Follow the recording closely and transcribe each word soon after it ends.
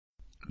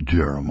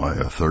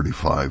Jeremiah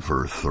 35,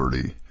 verse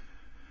 30.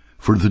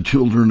 For the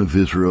children of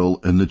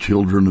Israel and the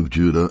children of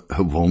Judah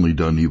have only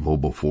done evil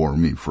before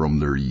me from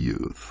their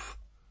youth.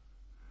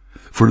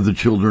 For the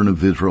children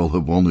of Israel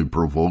have only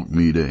provoked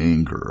me to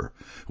anger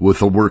with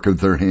the work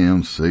of their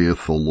hands,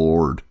 saith the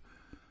Lord.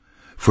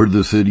 For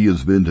the city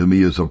has been to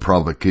me as a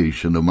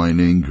provocation of mine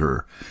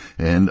anger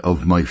and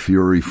of my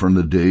fury from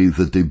the day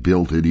that they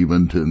built it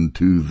even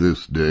unto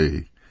this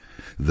day,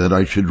 that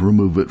I should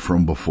remove it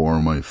from before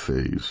my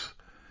face.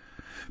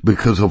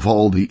 Because of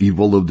all the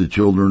evil of the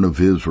children of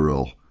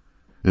Israel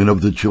and of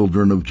the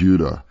children of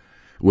Judah,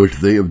 which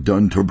they have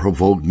done to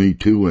provoke me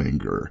to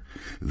anger,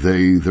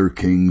 they, their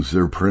kings,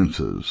 their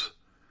princes,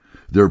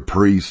 their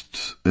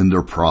priests, and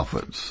their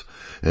prophets,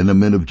 and the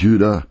men of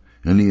Judah,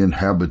 and the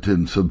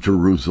inhabitants of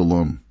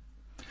Jerusalem.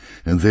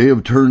 And they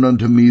have turned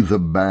unto me the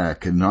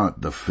back and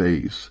not the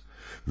face.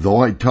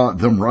 Though I taught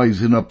them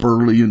rising up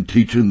early and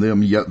teaching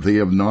them, yet they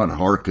have not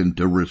hearkened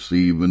to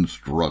receive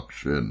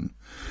instruction.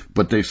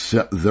 But they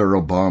set their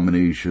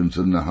abominations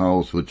in the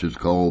house which is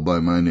called by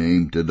my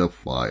name to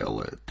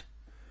defile it.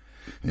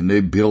 And they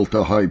built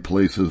the high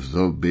places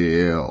of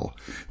Baal,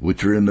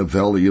 which are in the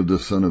valley of the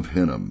son of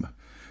Hinnom,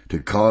 to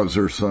cause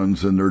their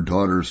sons and their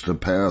daughters to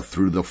pass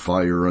through the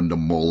fire unto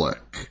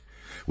Molech,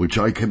 which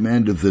I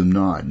commanded them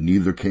not,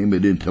 neither came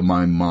it into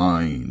my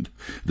mind,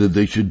 that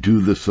they should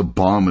do this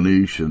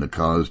abomination to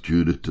cause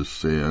Judah to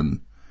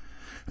sin.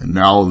 And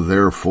now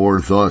therefore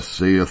thus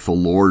saith the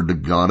Lord, the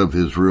God of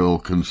Israel,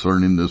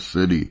 concerning this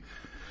city,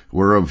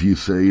 whereof you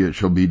say it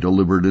shall be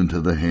delivered into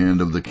the hand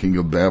of the king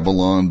of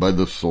Babylon by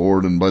the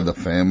sword and by the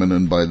famine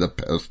and by the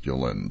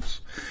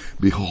pestilence.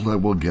 Behold, I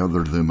will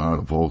gather them out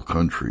of all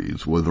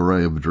countries, whither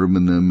I have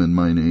driven them in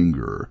mine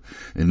anger,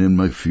 and in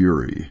my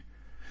fury,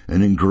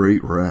 and in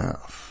great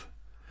wrath.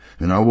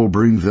 And I will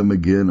bring them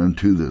again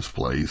unto this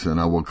place, and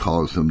I will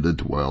cause them to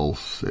dwell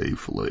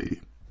safely.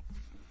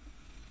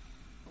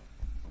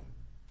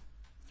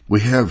 We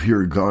have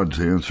here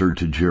God's answer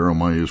to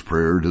Jeremiah's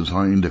prayer,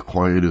 designed to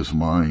quiet his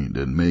mind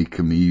and make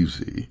him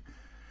easy.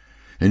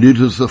 And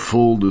it is the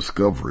full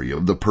discovery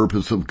of the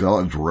purpose of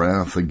God's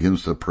wrath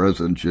against the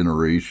present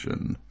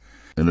generation,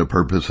 and the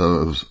purpose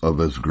of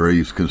his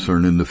grace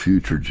concerning the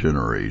future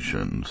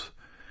generations.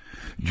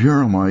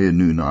 Jeremiah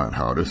knew not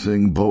how to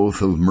sing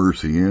both of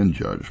mercy and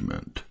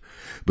judgment,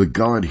 but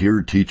God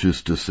here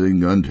teaches to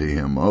sing unto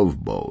him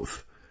of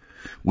both.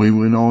 When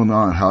we know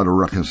not how to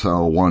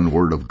reconcile one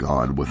word of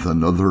God with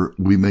another,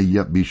 we may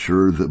yet be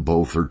sure that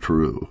both are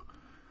true.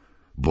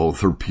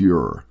 Both are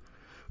pure.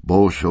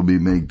 Both shall be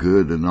made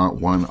good, and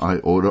not one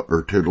iota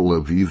or tittle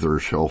of either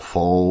shall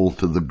fall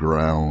to the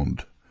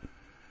ground.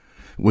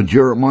 When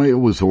Jeremiah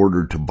was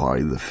ordered to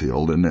buy the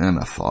field in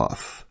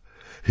Anathoth,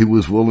 he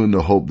was willing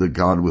to hope that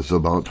God was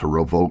about to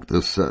revoke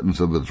the sentence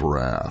of his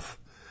wrath,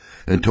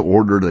 and to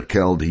order the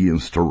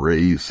Chaldeans to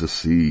raise the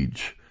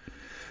siege.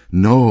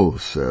 No,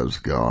 says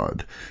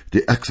God,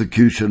 the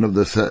execution of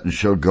the sentence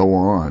shall go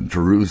on.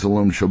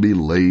 Jerusalem shall be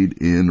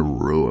laid in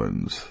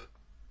ruins.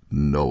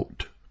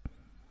 Note: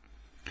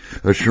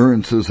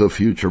 assurances of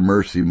future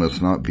mercy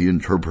must not be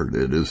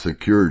interpreted as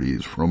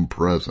securities from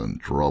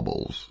present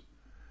troubles.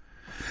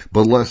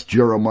 But lest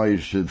Jeremiah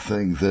should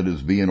think that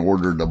his being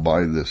ordered to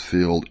buy this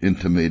field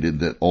intimated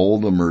that all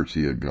the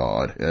mercy of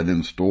God had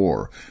in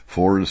store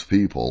for his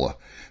people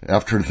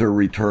after their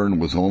return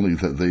was only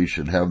that they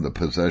should have the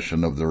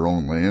possession of their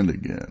own land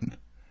again,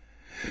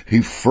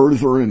 he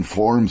further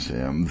informs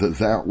him that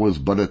that was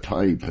but a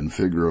type and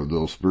figure of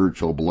those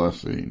spiritual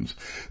blessings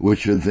which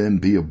should then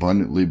be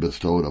abundantly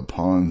bestowed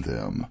upon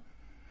them,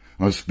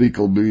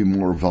 unspeakably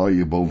more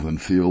valuable than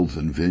fields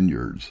and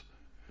vineyards.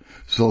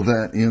 So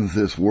that in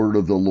this word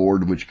of the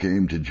Lord which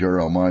came to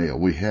Jeremiah,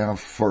 we have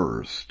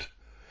first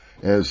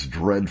as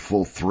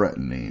dreadful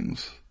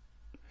threatenings,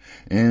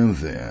 and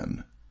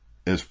then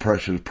as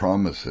precious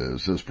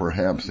promises as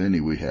perhaps any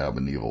we have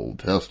in the Old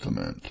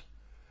Testament.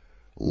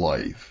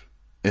 Life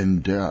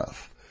and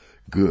death,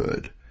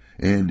 good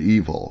and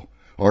evil,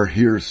 are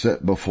here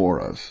set before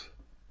us.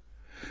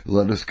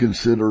 Let us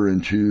consider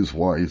and choose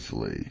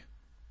wisely.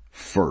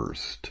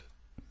 First,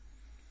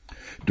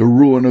 the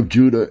ruin of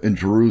Judah and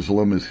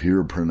Jerusalem is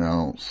here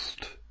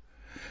pronounced.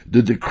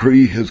 The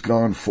decree has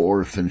gone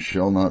forth and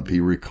shall not be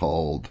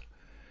recalled.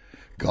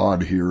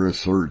 God here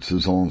asserts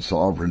his own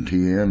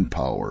sovereignty and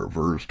power.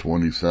 Verse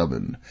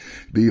 27,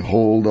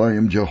 behold, I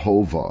am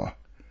Jehovah,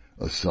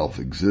 a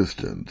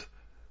self-existent,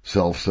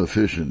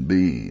 self-sufficient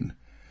being.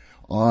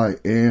 I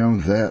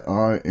am that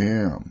I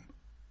am.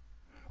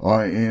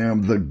 I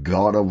am the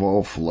God of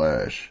all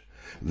flesh,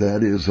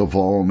 that is, of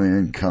all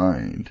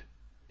mankind,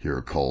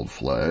 here called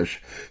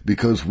flesh,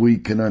 because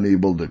weak and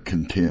unable to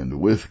contend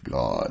with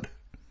God.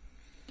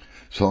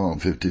 Psalm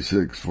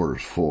 56,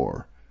 verse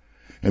 4.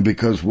 And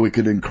because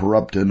wicked and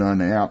corrupt and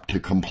unapt to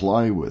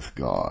comply with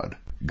God.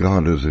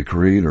 God is the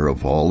creator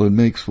of all and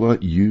makes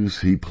what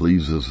use he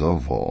pleases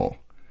of all.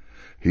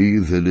 He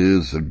that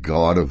is the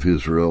God of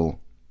Israel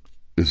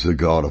is the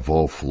God of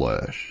all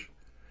flesh,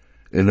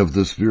 and of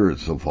the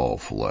spirits of all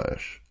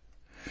flesh.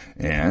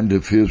 And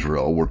if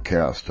Israel were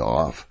cast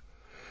off,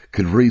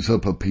 could raise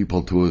up a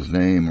people to his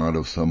name out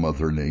of some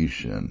other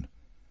nation.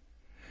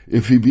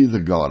 If he be the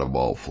God of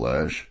all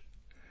flesh,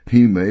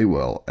 he may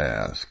well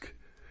ask,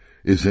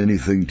 is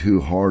anything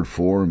too hard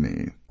for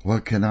me?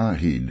 What cannot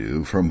he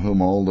do from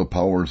whom all the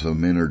powers of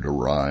men are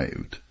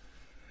derived,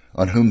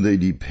 on whom they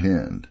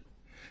depend,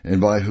 and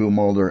by whom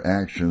all their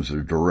actions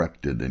are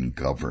directed and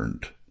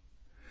governed?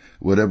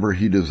 Whatever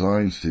he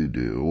designs to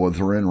do,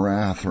 whether in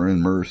wrath or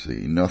in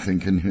mercy, nothing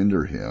can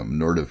hinder him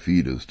nor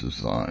defeat his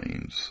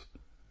designs.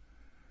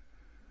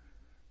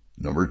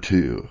 Number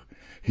 2,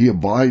 he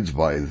abides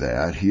by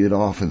that he had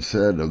often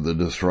said of the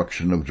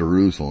destruction of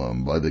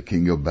Jerusalem by the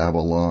king of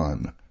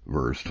Babylon.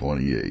 Verse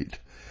 28,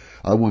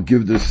 I will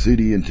give this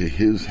city into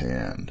his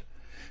hand,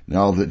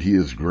 now that he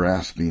is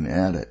grasping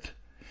at it,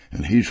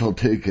 and he shall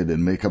take it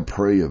and make a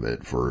prey of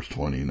it. Verse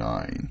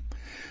 29,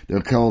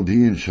 the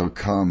Chaldeans shall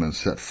come and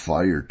set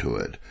fire to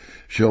it,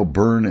 shall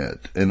burn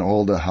it, and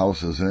all the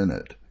houses in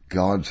it,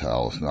 God's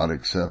house not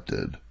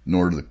excepted,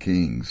 nor the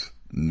king's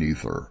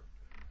neither.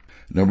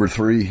 Number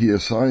 3, he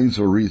assigns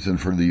a reason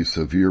for these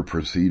severe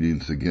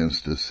proceedings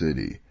against the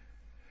city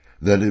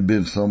that had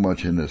been so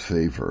much in his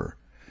favor.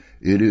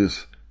 It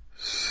is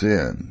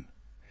sin.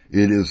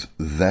 It is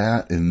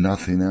that and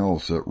nothing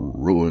else that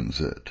ruins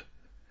it.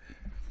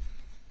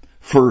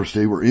 First,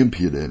 they were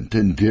impudent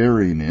and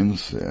daring in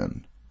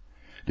sin.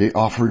 They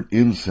offered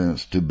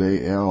incense to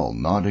Baal,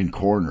 not in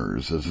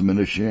corners, as men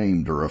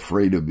ashamed or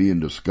afraid of being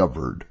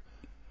discovered,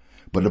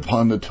 but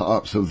upon the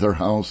tops of their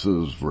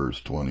houses.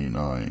 Verse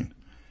 29.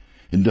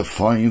 In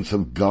defiance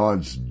of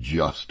God's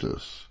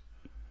justice.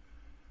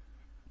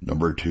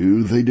 Number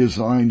 2, they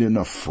designed an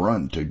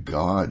affront to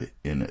God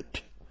in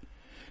it.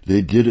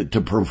 They did it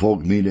to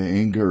provoke me to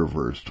anger.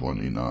 Verse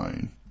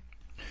 29.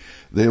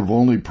 They have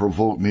only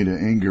provoked me to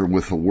anger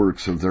with the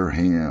works of their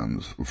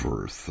hands.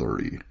 Verse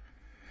 30.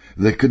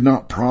 They could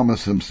not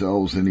promise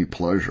themselves any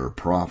pleasure,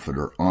 profit,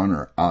 or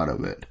honor out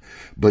of it,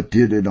 but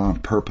did it on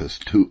purpose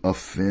to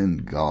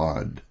offend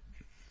God.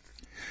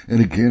 And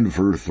again,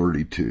 verse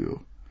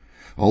 32.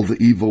 All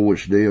the evil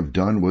which they have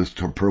done was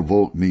to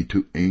provoke me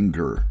to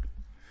anger.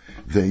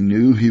 They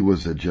knew he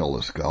was a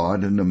jealous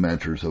God in the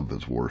matters of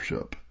his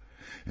worship,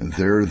 and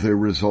there they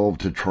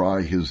resolved to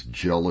try his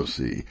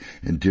jealousy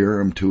and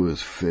dare him to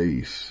his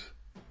face.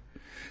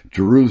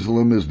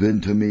 Jerusalem has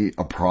been to me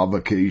a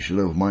provocation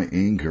of my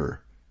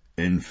anger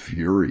and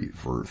fury.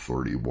 Verse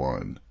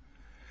 31.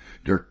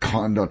 Their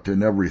conduct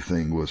in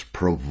everything was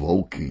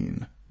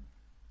provoking.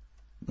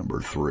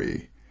 Number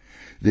 3.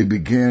 They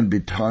began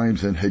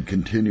betimes and had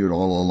continued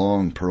all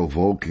along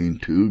provoking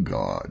to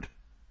God.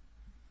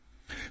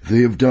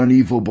 They have done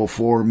evil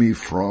before me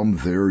from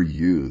their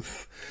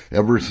youth,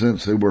 ever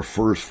since they were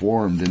first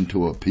formed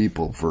into a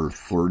people. Verse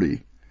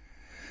 30.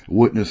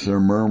 Witness their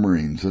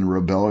murmurings and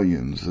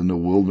rebellions in the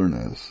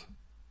wilderness.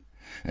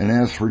 And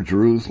as for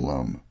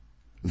Jerusalem,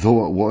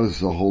 though it was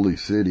the holy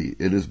city,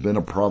 it has been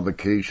a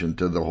provocation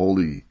to the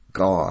holy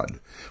God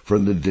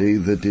from the day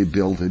that they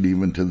built it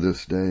even to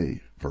this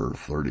day. Verse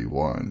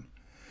 31.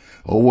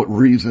 Oh, what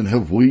reason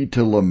have we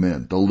to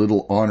lament the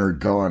little honor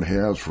God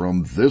has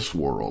from this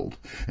world,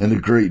 and the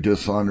great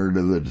dishonor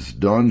that is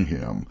done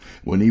him,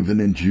 when even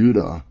in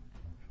Judah,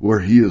 where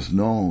he is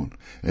known,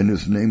 and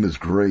his name is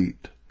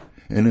great,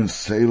 and in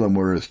Salem,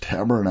 where his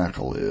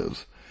tabernacle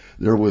is,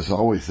 there was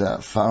always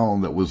that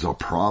found that was a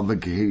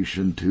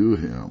provocation to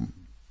him.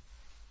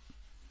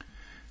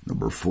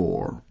 Number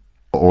 4,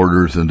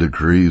 orders and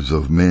decrees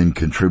of men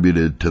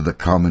contributed to the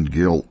common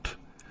guilt,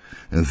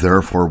 and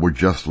therefore were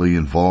justly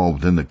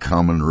involved in the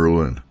common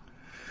ruin.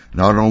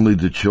 Not only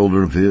the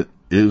children of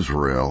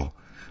Israel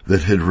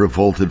that had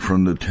revolted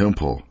from the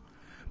temple,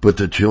 but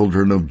the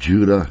children of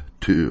Judah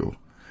too.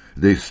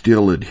 They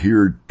still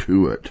adhered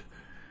to it.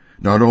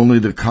 Not only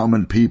the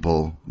common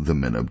people, the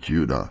men of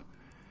Judah,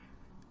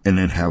 and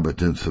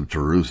inhabitants of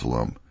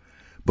Jerusalem,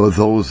 but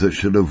those that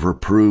should have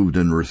reproved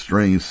and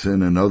restrained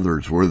sin in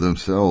others were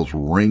themselves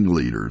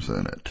ringleaders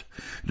in it,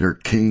 their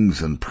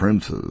kings and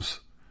princes,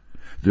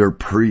 their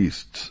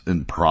priests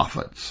and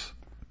prophets.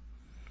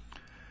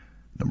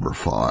 Number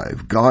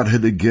 5, God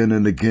had again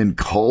and again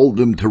called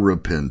them to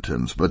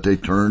repentance, but they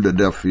turned a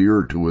deaf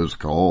ear to his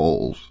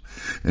calls,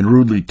 and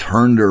rudely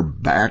turned their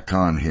back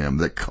on him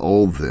that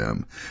called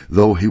them,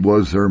 though he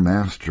was their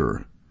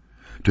master,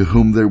 to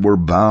whom they were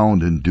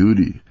bound in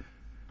duty,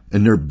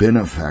 and their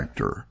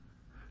benefactor,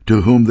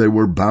 to whom they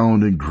were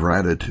bound in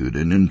gratitude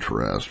and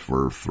interest.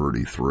 Verse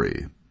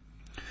 33.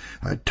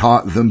 I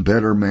taught them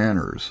better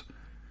manners,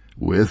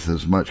 with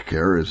as much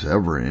care as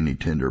ever any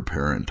tender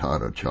parent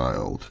taught a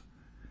child,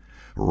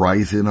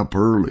 rising up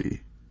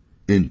early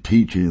in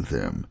teaching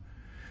them,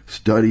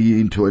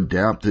 studying to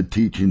adapt the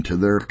teaching to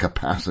their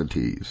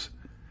capacities,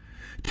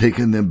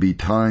 taking them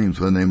betimes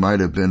when they might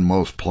have been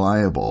most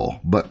pliable,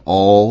 but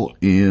all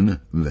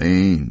in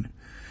vain.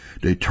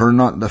 They turned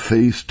not the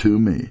face to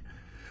me,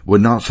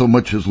 would not so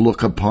much as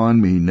look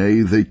upon me,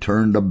 nay, they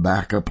turned a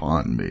back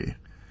upon me,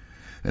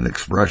 an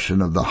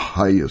expression of the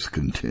highest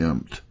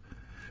contempt.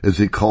 As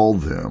he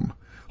called them,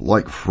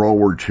 like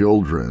froward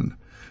children,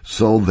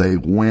 so they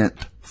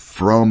went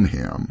from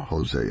him,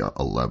 Hosea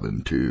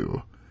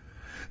 11:2.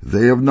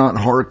 They have not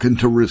hearkened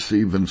to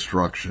receive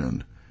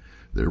instruction.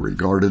 They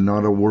regarded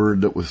not a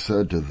word that was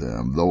said to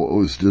them, though it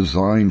was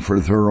designed for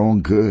their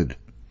own good.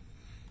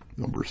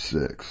 Number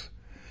 6.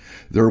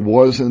 There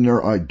was in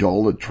their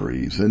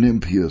idolatries an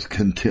impious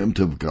contempt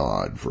of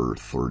God, verse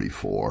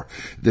 34.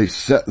 They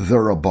set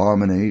their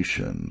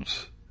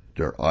abominations,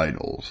 their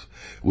idols,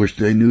 which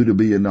they knew to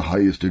be in the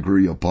highest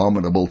degree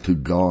abominable to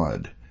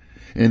God,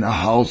 in a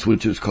house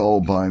which is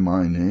called by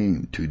my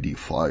name, to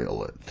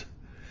defile it.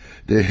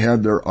 They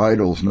had their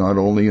idols not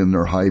only in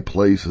their high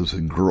places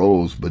and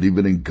groves, but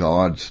even in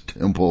God's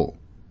temple.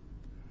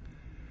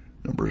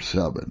 Number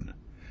 7.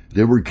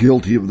 They were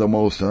guilty of the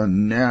most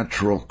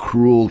unnatural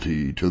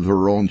cruelty to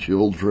their own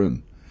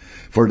children,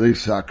 for they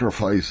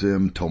sacrificed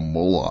them to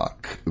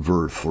Molech,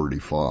 verse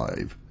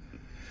 45.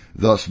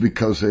 Thus,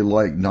 because they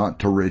liked not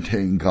to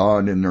retain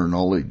God in their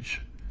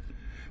knowledge,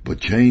 but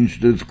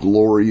changed his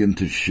glory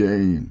into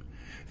shame,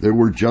 they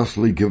were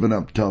justly given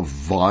up to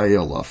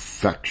vile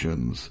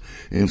affections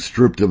and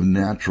stripped of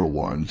natural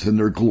ones, and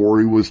their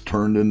glory was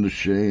turned into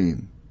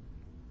shame.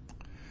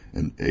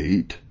 And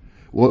 8.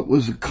 What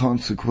was the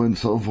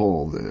consequence of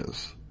all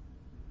this?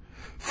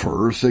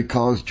 First, they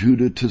caused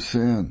Judah to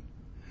sin.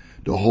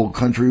 The whole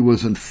country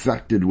was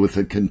infected with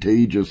the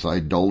contagious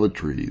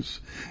idolatries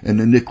and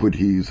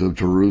iniquities of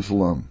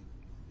Jerusalem.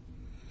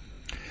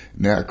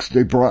 Next,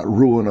 they brought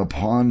ruin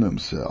upon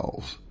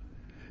themselves.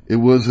 It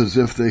was as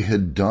if they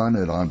had done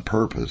it on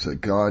purpose,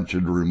 that God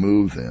should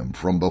remove them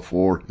from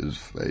before his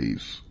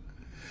face.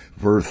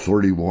 Verse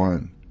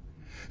 31.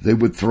 They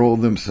would throw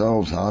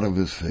themselves out of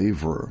his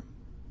favor.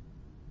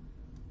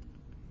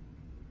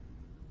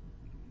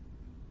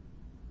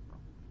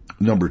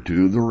 Number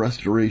 2, the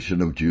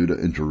restoration of Judah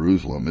and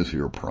Jerusalem is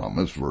here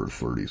promised, verse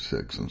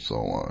 36 and so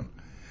on.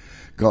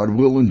 God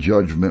will in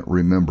judgment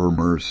remember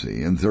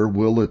mercy, and there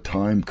will a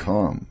time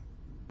come,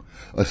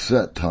 a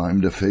set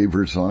time to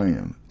favor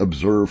Zion.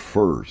 Observe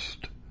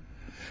first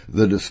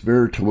the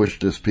despair to which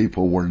this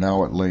people were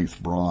now at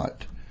length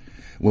brought.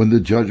 When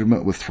the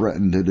judgment was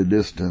threatened at a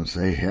distance,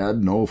 they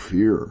had no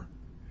fear.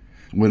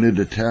 When it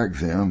attacked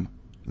them,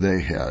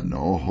 they had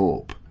no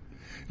hope.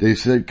 They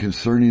said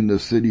concerning the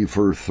city,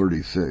 verse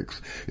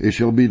 36, it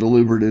shall be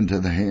delivered into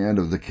the hand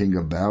of the king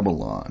of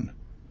Babylon,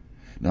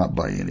 not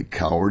by any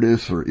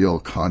cowardice or ill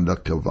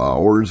conduct of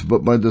ours,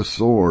 but by the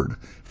sword,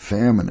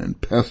 famine, and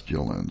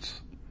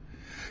pestilence.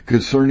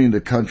 Concerning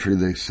the country,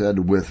 they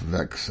said with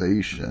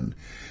vexation,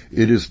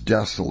 it is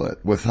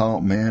desolate, without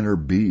man or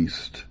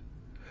beast.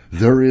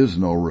 There is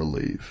no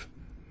relief.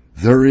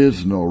 There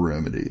is no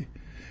remedy.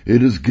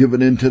 It is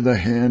given into the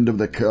hand of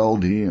the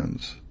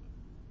Chaldeans.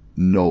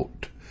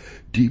 Note,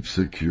 deep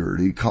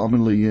security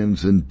commonly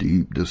ends in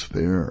deep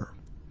despair,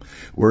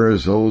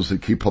 whereas those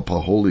that keep up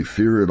a holy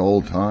fear at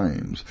all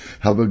times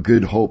have a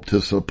good hope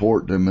to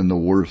support them in the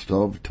worst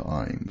of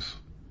times.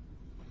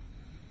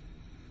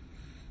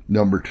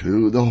 Number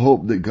 2, the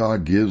hope that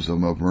God gives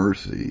them of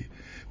mercy,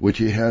 which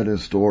he had in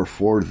store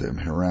for them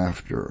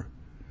hereafter.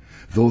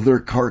 Though their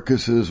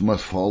carcasses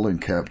must fall in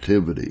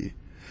captivity,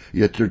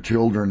 yet their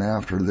children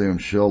after them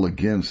shall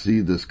again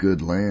see this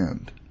good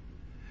land,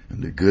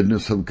 and the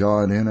goodness of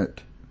God in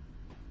it.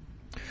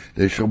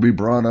 They shall be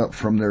brought up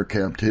from their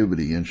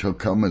captivity, and shall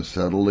come and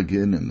settle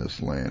again in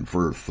this land.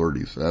 Verse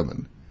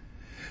 37.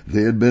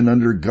 They had been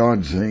under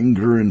God's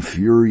anger and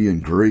fury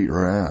and great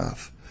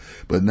wrath,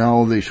 but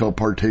now they shall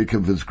partake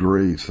of his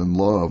grace and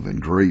love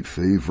and great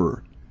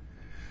favor.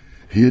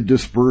 He had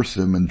dispersed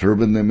them and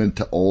driven them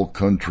into all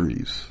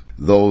countries.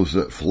 Those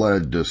that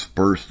fled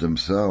dispersed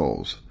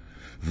themselves.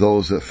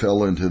 Those that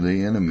fell into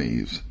the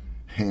enemy's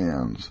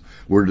hands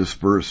were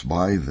dispersed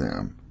by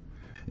them.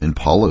 In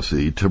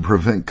policy, to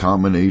prevent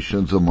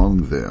combinations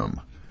among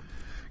them,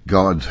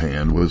 God's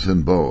hand was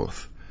in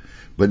both.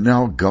 But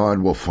now God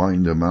will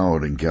find them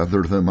out and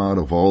gather them out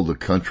of all the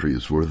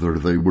countries whither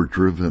they were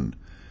driven,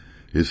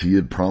 as he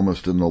had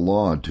promised in the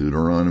law,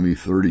 Deuteronomy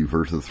 30,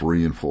 verses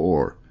 3 and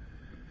 4.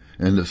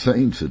 And the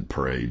saints had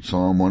prayed,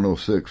 Psalm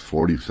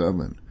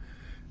 106:47,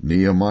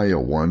 Nehemiah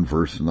 1,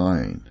 verse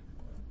 9.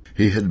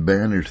 He had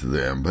banished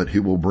them, but he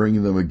will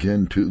bring them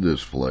again to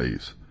this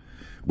place,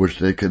 which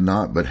they could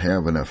not but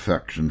have an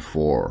affection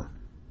for.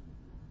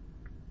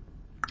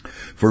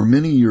 For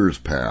many years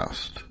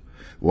past,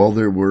 while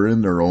they were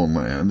in their own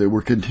land, they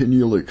were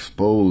continually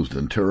exposed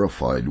and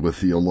terrified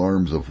with the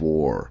alarms of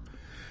war.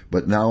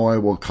 But now I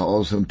will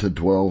cause them to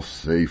dwell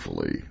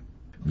safely,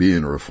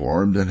 being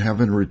reformed and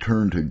having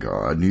returned to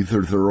God.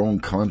 Neither their own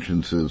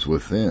consciences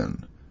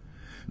within,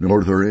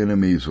 nor their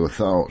enemies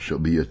without shall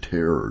be a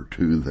terror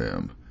to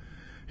them.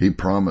 He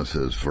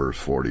promises, verse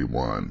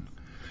 41,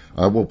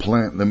 I will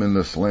plant them in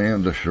this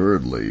land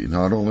assuredly.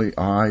 Not only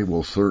I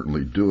will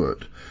certainly do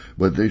it,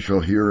 but they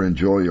shall here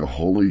enjoy a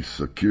holy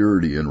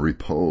security and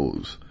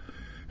repose.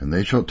 And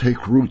they shall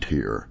take root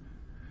here,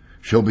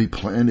 shall be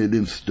planted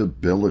in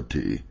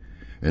stability,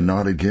 and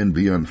not again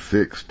be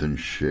unfixed and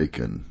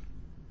shaken.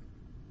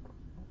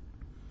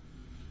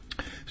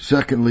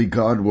 Secondly,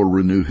 God will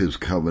renew his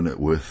covenant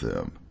with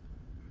them,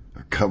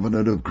 a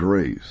covenant of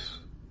grace.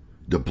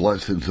 the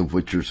blessings of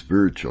which are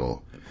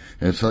spiritual,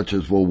 and such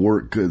as will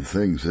work good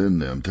things in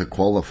them to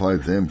qualify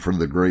them for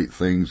the great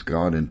things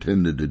God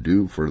intended to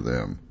do for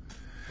them.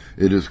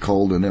 It is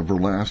called an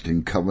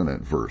everlasting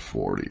covenant, verse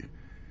 40,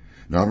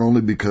 not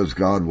only because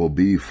God will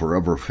be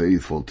forever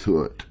faithful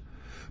to it,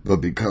 but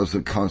because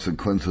the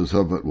consequences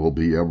of it will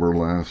be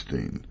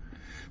everlasting.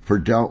 For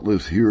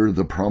doubtless here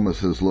the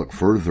promises look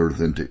further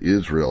than to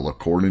Israel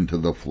according to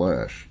the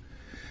flesh,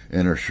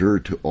 and are sure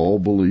to all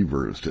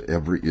believers, to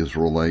every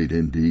Israelite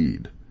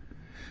indeed.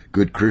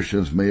 Good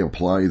Christians may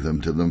apply them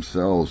to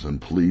themselves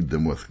and plead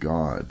them with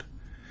God,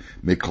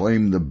 may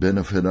claim the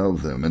benefit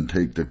of them and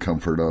take the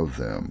comfort of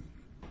them.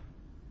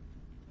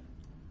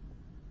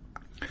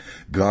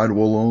 God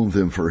will own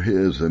them for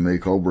his and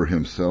make over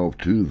himself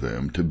to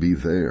them to be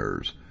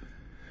theirs.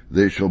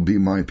 They shall be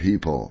my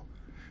people.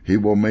 He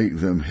will make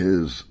them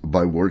his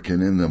by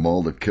working in them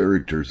all the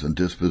characters and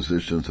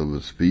dispositions of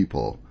his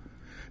people,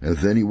 and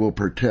then he will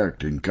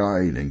protect and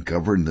guide and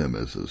govern them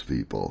as his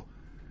people,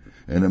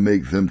 and to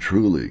make them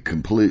truly,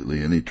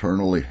 completely, and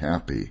eternally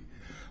happy.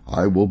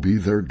 I will be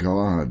their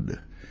God.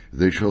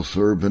 They shall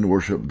serve and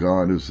worship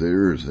God as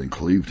theirs and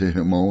cleave to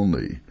him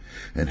only,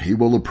 and he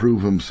will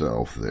approve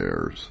himself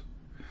theirs.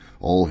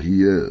 All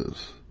he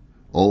is,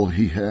 all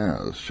he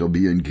has, shall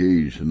be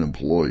engaged and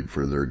employed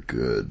for their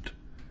good.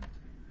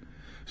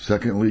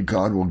 Secondly,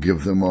 God will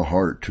give them a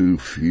heart to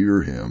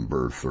fear him,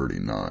 verse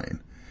 39.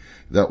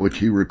 That which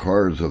he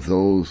requires of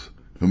those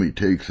whom he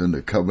takes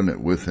into covenant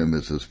with him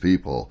as his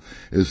people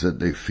is that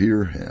they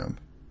fear him,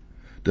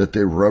 that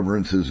they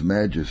reverence his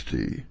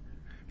majesty,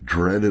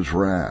 dread his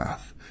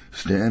wrath,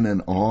 stand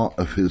in awe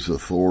of his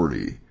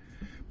authority,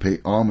 pay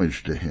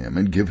homage to him,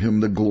 and give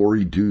him the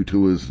glory due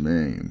to his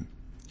name.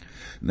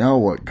 Now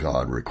what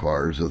God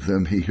requires of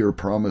them he here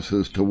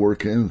promises to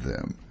work in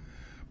them,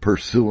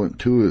 pursuant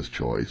to his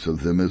choice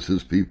of them as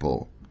his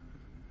people.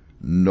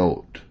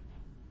 Note,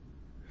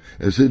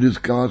 as it is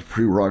God's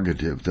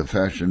prerogative to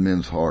fashion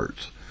men's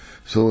hearts,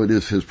 so it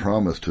is his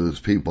promise to his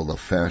people to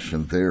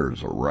fashion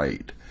theirs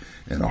aright,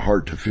 and a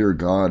heart to fear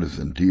God is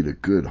indeed a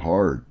good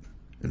heart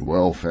and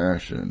well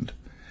fashioned.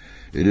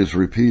 It is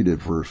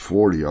repeated, verse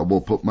 40, I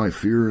will put my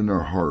fear in their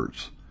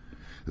hearts,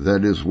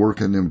 that is,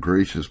 work in them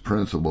gracious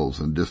principles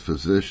and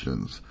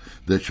dispositions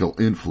that shall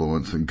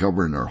influence and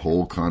govern their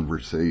whole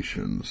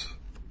conversations.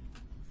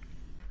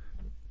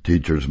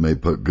 Teachers may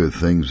put good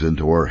things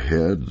into our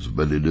heads,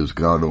 but it is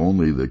God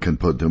only that can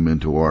put them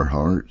into our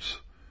hearts,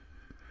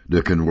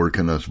 that can work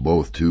in us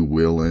both to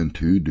will and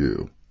to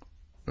do.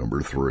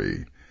 Number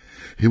 3,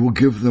 he will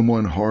give them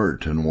one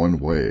heart and one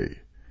way,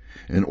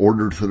 in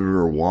order that they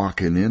are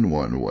walking in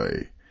one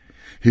way.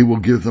 He will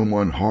give them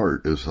one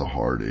heart as the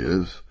heart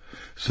is,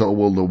 so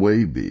will the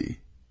way be,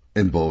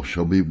 and both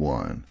shall be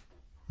one.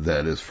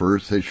 That is,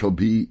 first they shall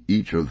be,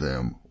 each of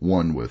them,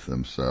 one with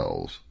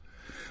themselves.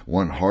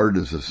 One heart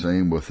is the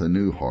same with a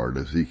new heart,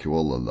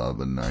 Ezekiel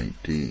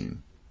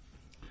 11:19.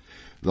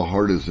 The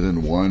heart is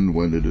in one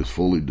when it is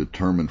fully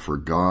determined for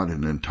God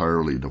and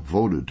entirely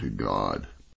devoted to God.